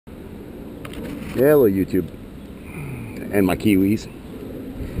Hello, YouTube. And my Kiwis.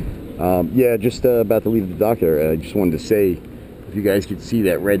 Yeah, just about to leave the doctor. I just wanted to say, if you guys could see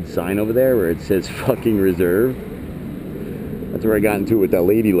that red sign over there where it says fucking reserve. That's where I got into it with that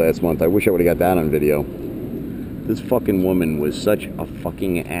lady last month. I wish I would have got that on video. This fucking woman was such a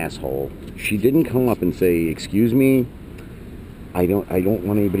fucking asshole. She didn't come up and say, excuse me, I don't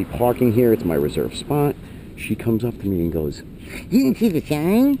want anybody parking here. It's my reserved spot. She comes up to me and goes, you didn't see the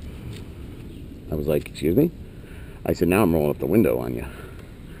sign? I was like, excuse me? I said, now I'm rolling up the window on you.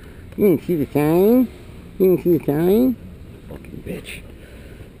 You didn't see the sign? You didn't see the sign? Fucking bitch.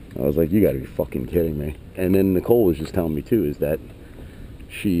 I was like, you gotta be fucking kidding me. And then Nicole was just telling me too, is that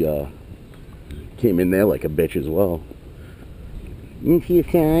she came in there like a bitch as well. You didn't see a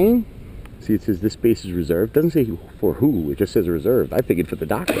sign? See, it says this space is reserved. Doesn't say for who, it just says reserved. I figured for the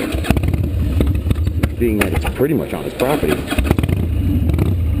doctor. Being that it's pretty much on his property.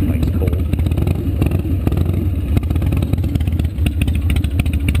 Mike's cold.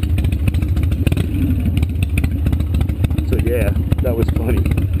 So yeah, that was funny.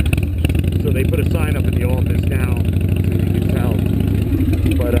 So they put a sign up in the office now, so you can tell.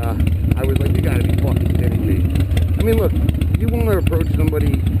 But I was like, you gotta be fucking kidding me. I mean, look, you want to approach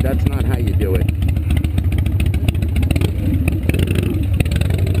somebody, that's not how you do it.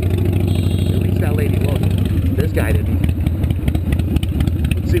 At least that lady looked. This guy didn't.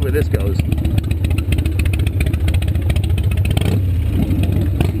 Let's see where this goes.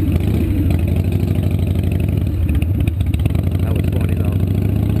 That was funny though.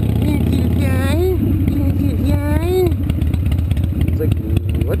 It's like,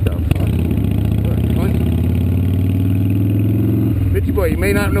 what the fuck? What a cunt. Bitchy boy, you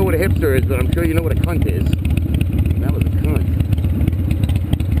may not know what a hipster is, but I'm sure you know what a cunt is. That was a cunt.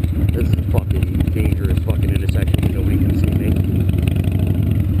 This is a fucking dangerous fucking intersection. Nobody can see me.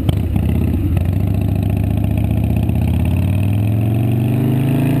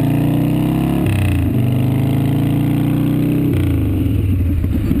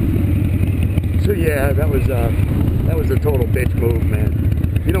 So yeah, that was a total bitch move, man.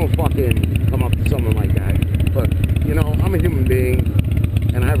 You don't fucking come up to someone like that. But you know, I'm a human being,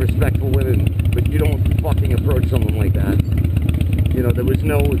 and I have respect for women. But you don't fucking approach someone like that. You know, there was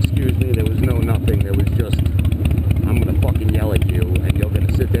no excuse me, there was no nothing, there was just, I'm gonna fucking yell at you, and you're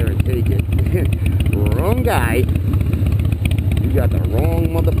gonna sit there and take it. Wrong guy. You got the wrong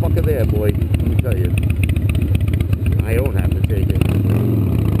motherfucker there, boy. Let me tell you. I don't have to take it.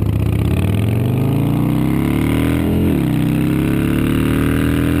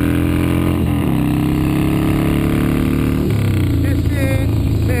 Distant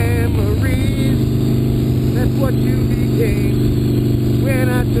memories, that's what you became. When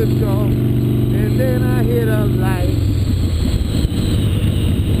I took off, and then I hit a light.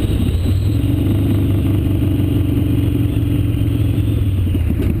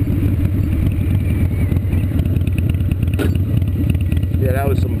 Yeah, that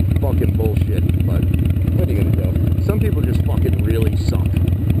was some fucking bullshit, but what are you gonna do? Some people just fucking really suck.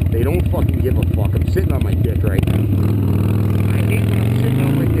 They don't fucking give a fuck. I'm sitting on my dick right now. I hate when I'm sitting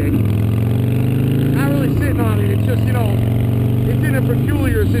on my dick. Not really sitting on it, it's just, you know, it's in a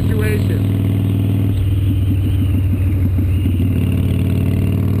peculiar situation.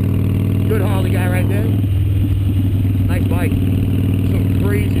 Good Harley guy right there. Nice bike. Some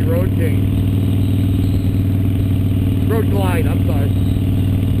crazy road king. Road glide, I'm sorry.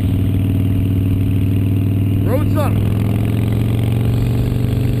 Road something.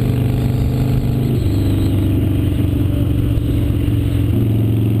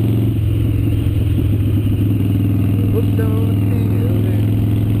 Hooked on the feeling.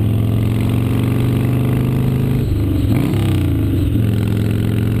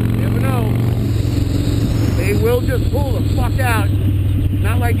 Never know. They will just pull the fuck out.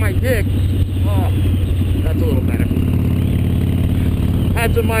 Not like my dick. Oh, that's a little better.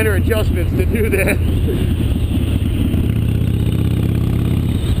 Had some minor adjustments to do that.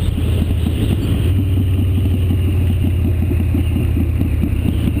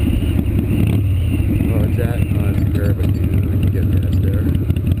 Oh, it's that? Oh, it's a curve. I can get past there.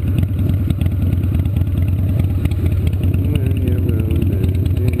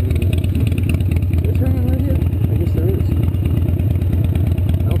 Is there a turn right here? I guess there is.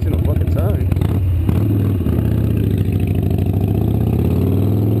 I don't see no fucking sign.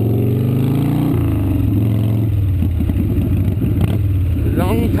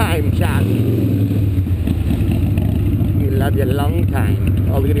 Long time, Charlie. We love you long time.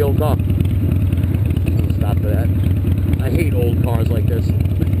 Oh, look at the old car. I'll stop for that. I hate old cars like this.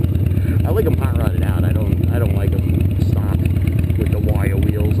 I like them hot rodded out. I don't like them stock with the wire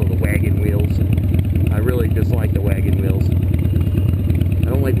wheels or the wagon wheels.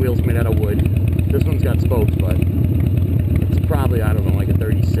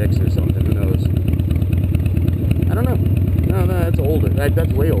 older.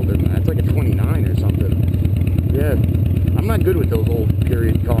 That's way older than that. That's like a 29 or something. Yeah. I'm not good with those old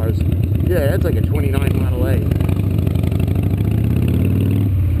period cars. Yeah, that's like a 29 Model A.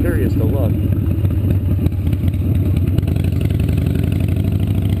 Curious to look.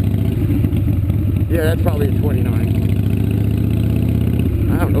 Yeah, that's probably a 29.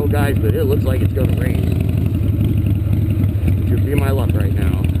 I don't know, guys, but it looks like it's going to rain. Which would be my luck right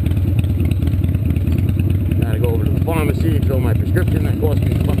now. Gotta go over to the pharmacy and fill my prescription. That cost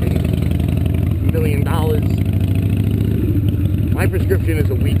me fucking $1 million. My prescription is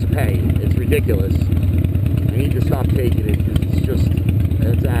a week's pay. It's ridiculous. I need to stop taking it because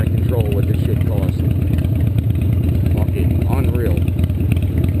it's out of control what this shit costs. Fucking unreal.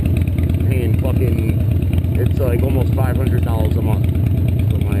 Paying fucking, it's like almost $500 a month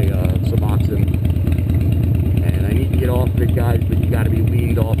for my Suboxone. And I need to get off of it, guys, but you gotta be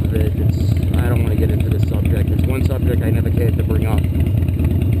weaned off of it. I don't want to get into this subject. It's one subject I never cared to bring up. And,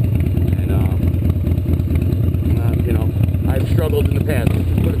 you know, I've struggled in the past, let's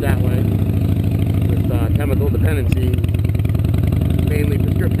just put it that way, with chemical dependency, mainly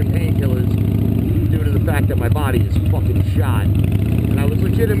prescription painkillers, due to the fact that my body is fucking shot. And I was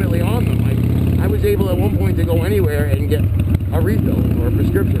legitimately on them. I was able at one point to go anywhere and get a refill or a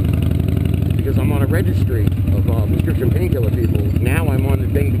prescription because I'm on a registry of prescription painkiller people. Now I'm on the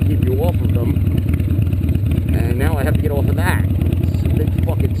thing to keep you off of them, and now I have to get off of that. It's a big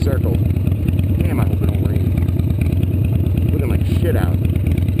fucking circle. Damn, I hope it don't rain. Looking like shit out.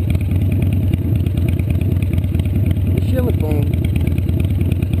 The FILIPPONE.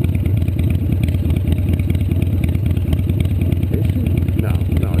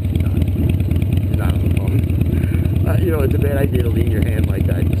 You know, it's a bad idea to lean your hand like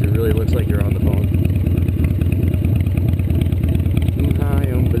that because it really looks like you're on the phone. I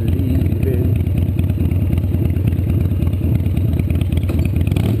am believing.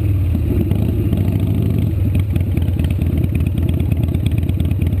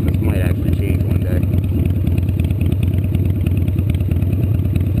 This might actually change one day.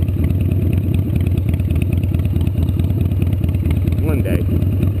 One day.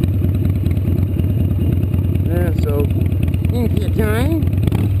 Yeah, so, you didn't see it dying?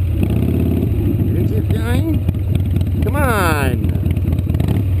 You didn't see it dying? Come on!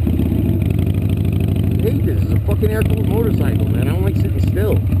 I hate this. This is a fucking air-cooled motorcycle, man. I don't like sitting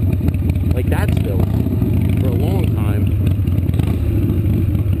still. Like that still. For a long time.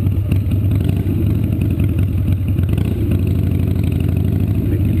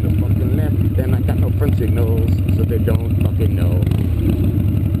 Making the fucking left, and I got no front signals, so they don't fucking know.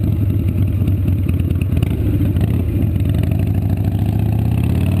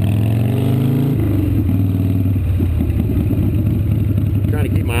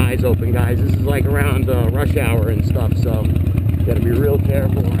 Open, guys. This is like around rush hour and stuff, so gotta be real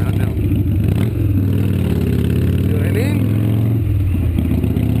careful around now. See what I mean?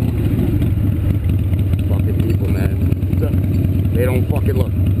 Fucking people, man. They don't fucking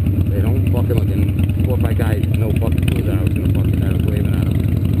look. They don't fucking look. And 4 or 5 guys, no fucking clue that I was gonna fucking have waving at them.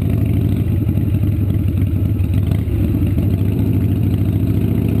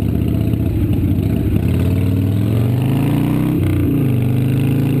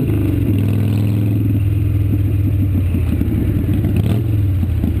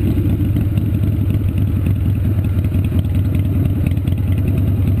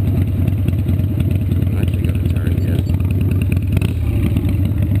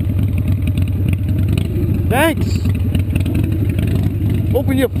 Thanks!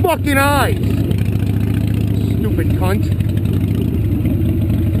 Open your fucking eyes! Stupid cunt.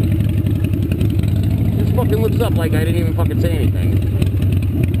 Just fucking looks up like I didn't even fucking say anything.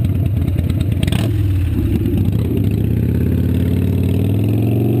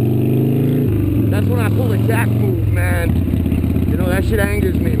 That's when I pull a jack move, man. You know, that shit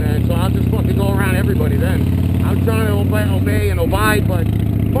angers me, man. So I'll just fucking go around everybody then. I'm trying to obey and abide, but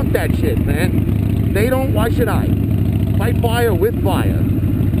fuck that shit, man. They don't, why should I? Fight fire with fire.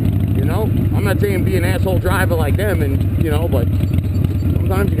 You know? I'm not saying be an asshole driver like them, and, you know, but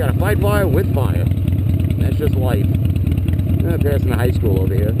sometimes you gotta fight fire with fire. That's just life. I'm passing the high school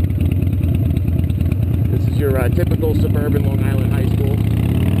over here. This is your typical suburban Long Island high school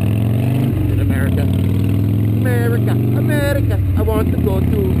in America. America, America, I want to go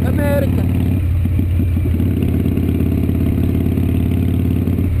to America.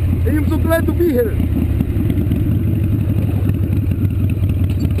 I am so glad to be here.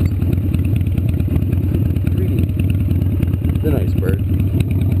 Greedy. The nice bird.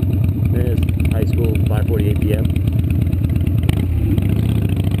 There's high school, 5:48 p.m.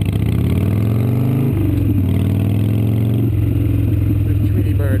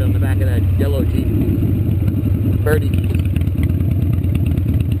 yellow Jeep. Birdie.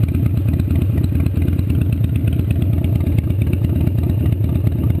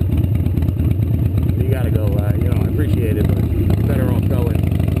 You gotta go, you know, I appreciate it, but you're better off going.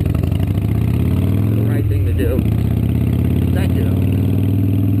 The right thing to do. Thank you, though.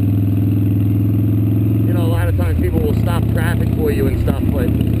 You know, a lot of times people will stop traffic for you and stuff, but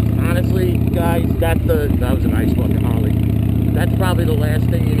honestly, guys, that was a nice fucking Harley. That's probably the last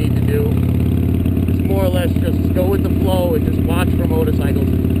thing you need to do. Just more or less just go with the flow and just watch for motorcycles.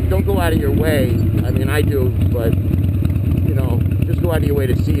 Don't go out of your way. I mean, I do, but, you know, just go out of your way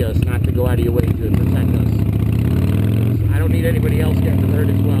to see us, not to go out of your way to protect us. I don't need anybody else getting hurt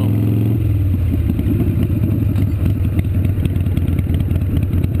as well.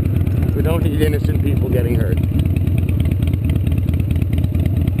 We don't need innocent people getting hurt.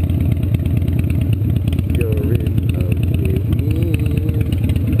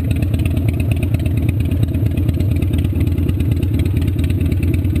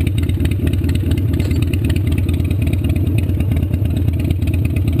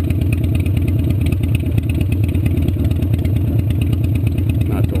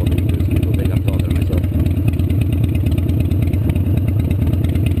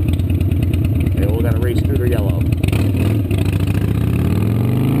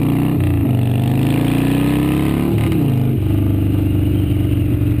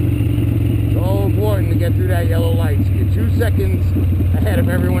 Get through that yellow light, so you're 2 seconds ahead of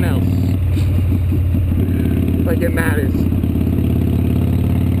everyone else. Like it matters.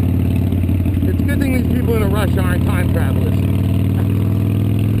 It's a good thing these people in a rush aren't time travelers.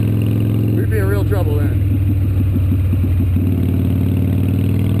 We'd be in real trouble then.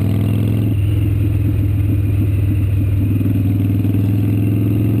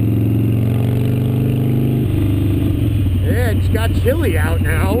 Yeah, it just got chilly out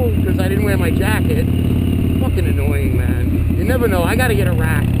now because I didn't wear my jacket. Fucking annoying, man. You never know. I gotta get a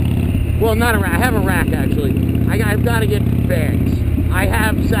rack. Well, not a rack. I have a rack, actually. I've gotta get bags. I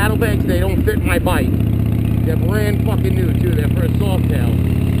have saddlebags. They don't fit my bike. They're brand fucking new, too. They're for a Softail.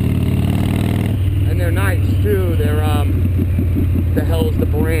 And they're nice, too. They're, the hell's the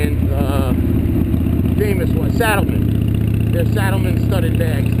brand? Famous one. Saddleman. They're Saddleman studded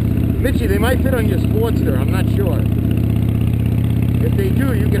bags. Mitchie, they might fit on your Sportster. I'm not sure. If they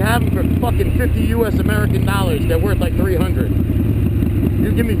do, you can have them for fucking 50 US American dollars. They're worth like 300.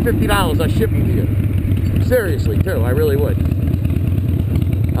 You give me $50, I'll ship them to you. Seriously, too. I really would.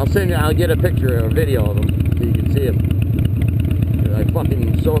 I'll get a picture or a video of them so you can see them. I'm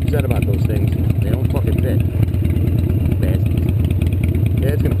fucking so upset about those things. They don't fucking fit. Bastards. Yeah,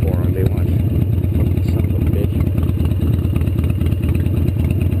 it's gonna pour on day one. Fucking son of a bitch.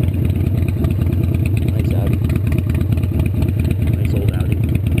 Nice Audi.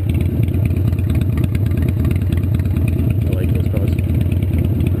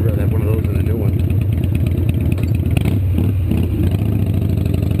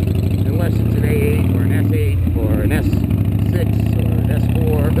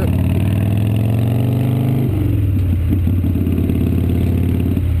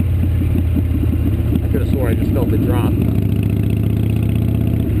 I just felt the drop.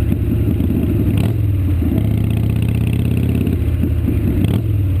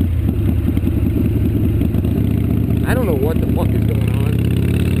 I don't know what the fuck is going on.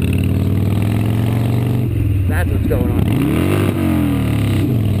 That's what's going on.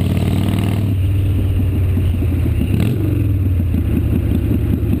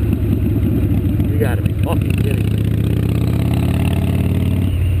 You gotta be fucking kidding me.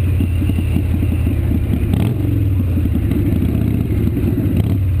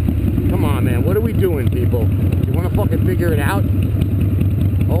 What are we doing, people? You want to fucking figure it out?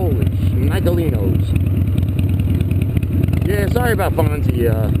 Holy schnickalinos. Yeah, sorry about Fonzie,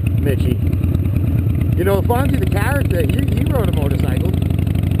 Mitchie. You know, Fonzie, the character, he rode a motorcycle.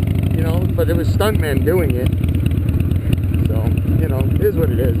 You know, but it was stuntmen doing it. So, you know, it is what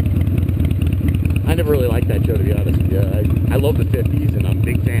it is. I never really liked that show, to be honest with you. I love the 50s, and I'm a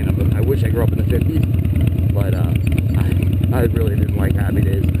big fan of them. I wish I grew up in the 50s. But, I really didn't like Happy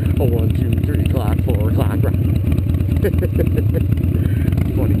Days. Oh, 1, 2, 3 o'clock, 4 o'clock.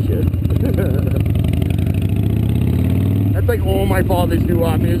 Funny shit. That's like all my father's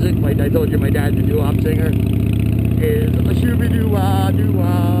doo-wop music. Like I told you, my dad's a doo-wop singer. Is a shooby-doo-wah,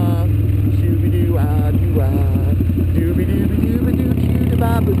 doo-wah, shooby-doo-wah, doo-wah,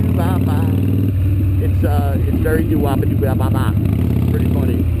 dooby-dooby-dooby-doo-ba-ba-doo-ba-ba. It's very doo-wop-a-doo-ba-ba-ba. Pretty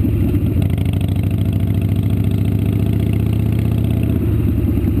funny.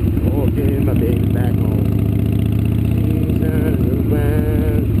 My baby back home. She's out of the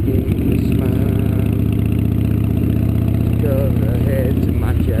wild,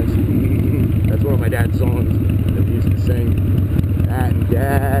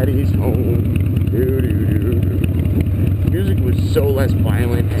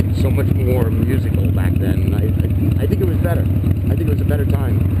 violent and so much more musical back then. I think it was better. I think it was a better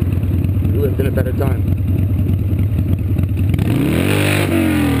time. We lived in a better time.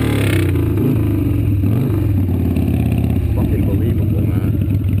 Fucking believable,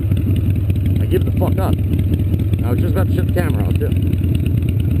 man. I give the fuck up. I was just about to shut the camera off, too.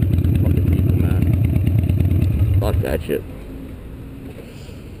 Fucking people, man. Fuck that shit.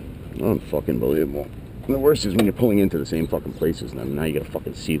 Unfucking believable. And the worst is when you're pulling into the same fucking places, and now you gotta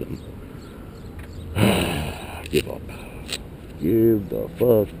fucking see them. Give up. Give the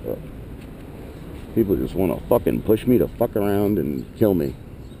fuck up. People just want to fucking push me to fuck around and kill me.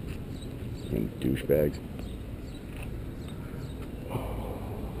 Fucking douchebags.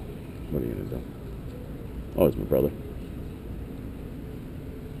 What are you gonna do? Oh, it's my brother.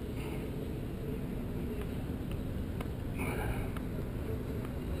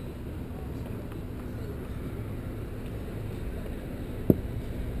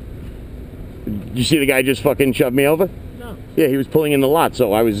 Did you see the guy just fucking shoved me over? No. Yeah, he was pulling in the lot,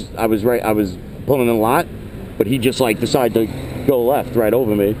 so I was pulling in the lot, but he just like decided to go left right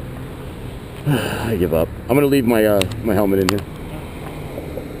over me. I give up. I'm gonna leave my my helmet in here.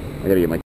 I gotta get my